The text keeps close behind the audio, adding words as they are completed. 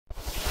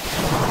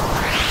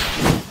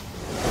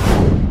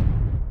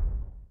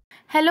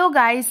Hello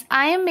guys,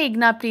 I am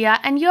Meghna Priya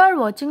and you are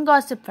watching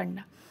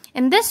Gossipfunda.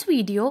 In this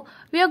video,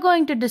 we are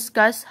going to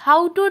discuss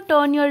how to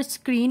turn your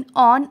screen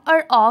on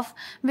or off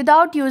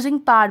without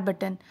using power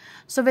button.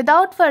 So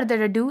without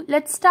further ado,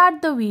 let's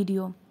start the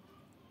video.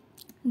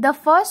 The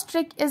first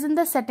trick is in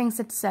the settings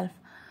itself.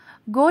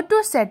 Go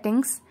to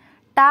settings,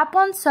 tap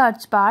on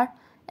search bar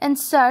and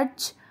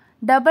search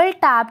double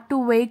tap to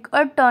wake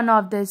or turn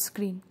off the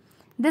screen.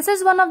 This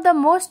is one of the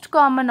most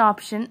common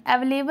options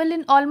available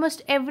in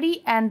almost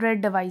every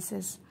Android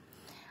devices.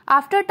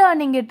 After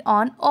turning it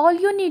on, all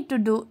you need to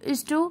do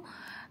is to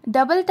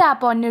double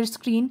tap on your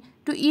screen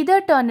to either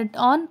turn it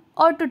on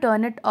or to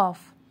turn it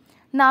off.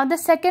 Now the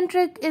second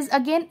trick is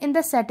again in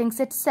the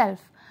settings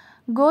itself.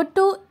 Go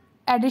to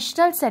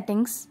additional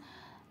settings,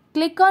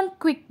 click on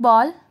quick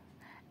ball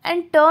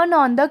and turn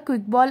on the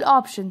quick ball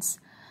options.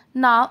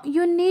 Now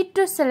you need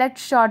to select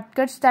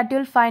shortcuts that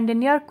you'll find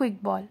in your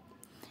quick ball.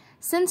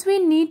 Since we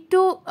need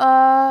to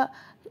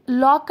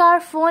lock our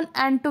phone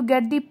and to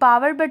get the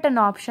power button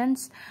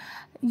options,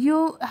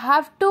 you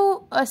have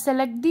to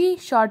select the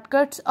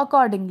shortcuts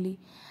accordingly.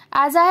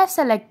 As I have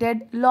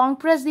selected, long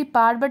press the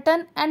power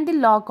button and the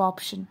lock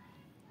option.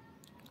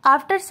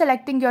 After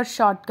selecting your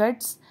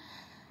shortcuts,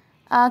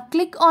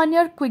 click on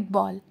your quick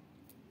ball.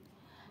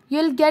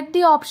 You'll get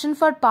the option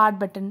for power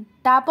button.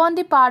 Tap on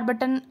the power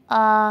button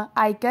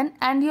icon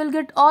and you'll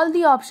get all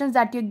the options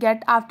that you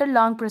get after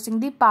long pressing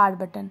the power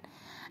button.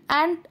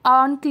 And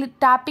on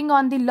tapping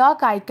on the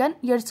lock icon,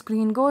 your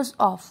screen goes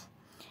off.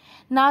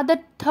 Now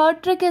the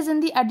third trick is in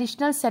the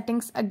additional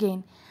settings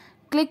again.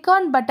 Click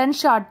on button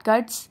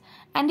shortcuts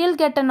and you'll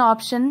get an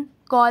option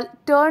called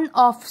turn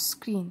off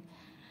screen.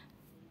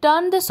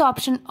 Turn this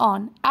option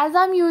on. As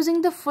I'm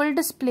using the full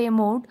display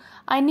mode,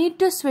 I need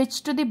to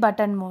switch to the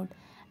button mode.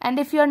 And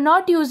if you are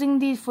not using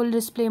the full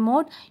display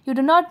mode, you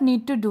do not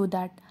need to do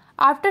that.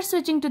 After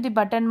switching to the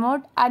button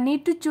mode, I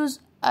need to choose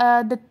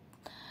the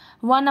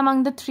one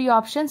among the three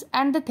options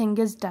and the thing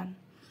is done.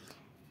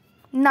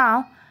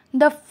 Now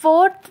the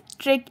fourth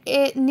trick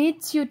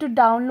needs you to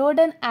download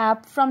an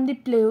app from the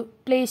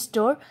Play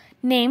Store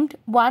named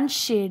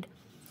OneShade.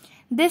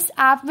 This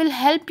app will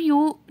help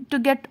you to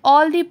get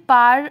all the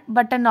power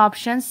button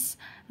options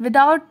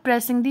without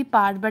pressing the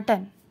power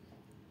button.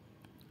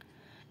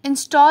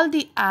 Install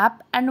the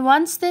app and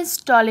once the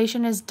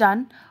installation is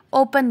done,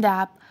 open the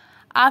app.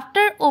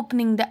 After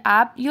opening the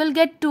app, you will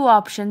get two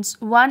options.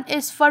 One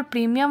is for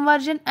premium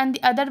version and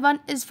the other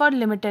one is for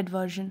limited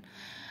version.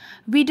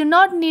 We do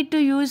not need to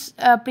use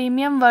a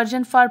premium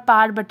version for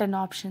power button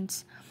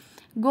options.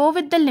 Go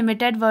with the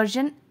limited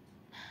version.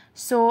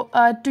 So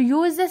to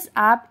use this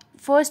app,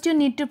 first you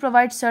need to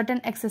provide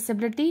certain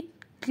accessibility.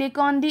 Click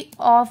on the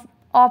off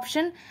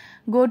option.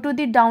 Go to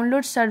the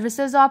download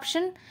services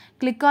option.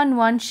 Click on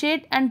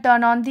OneShade and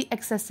turn on the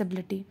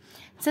accessibility.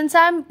 Since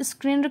I am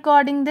screen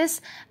recording this,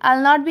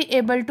 I'll not be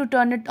able to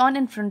turn it on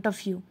in front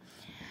of you.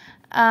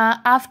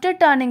 After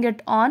turning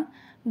it on,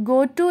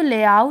 go to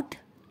layout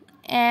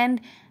and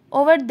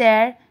over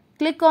there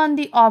click on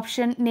the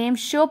option named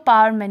show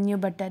power menu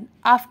button.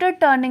 After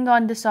turning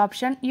on this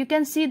option, you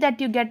can see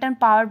that you get a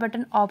power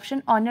button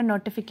option on your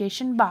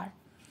notification bar.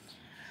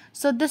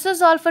 So this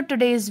is all for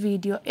today's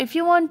video. If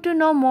you want to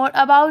know more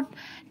about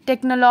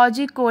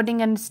technology, coding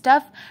and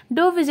stuff,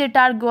 do visit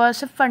our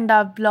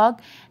Gossipfunda blog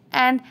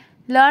and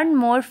learn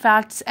more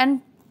facts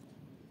and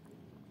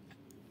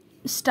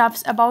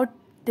stuffs about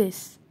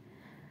this.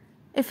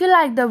 If you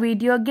like the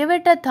video, give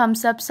it a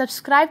thumbs up,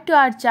 subscribe to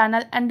our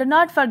channel and do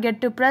not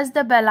forget to press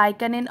the bell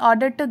icon in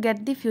order to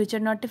get the future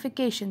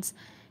notifications.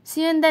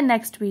 See you in the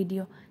next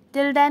video.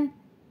 Till then,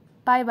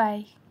 bye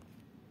bye.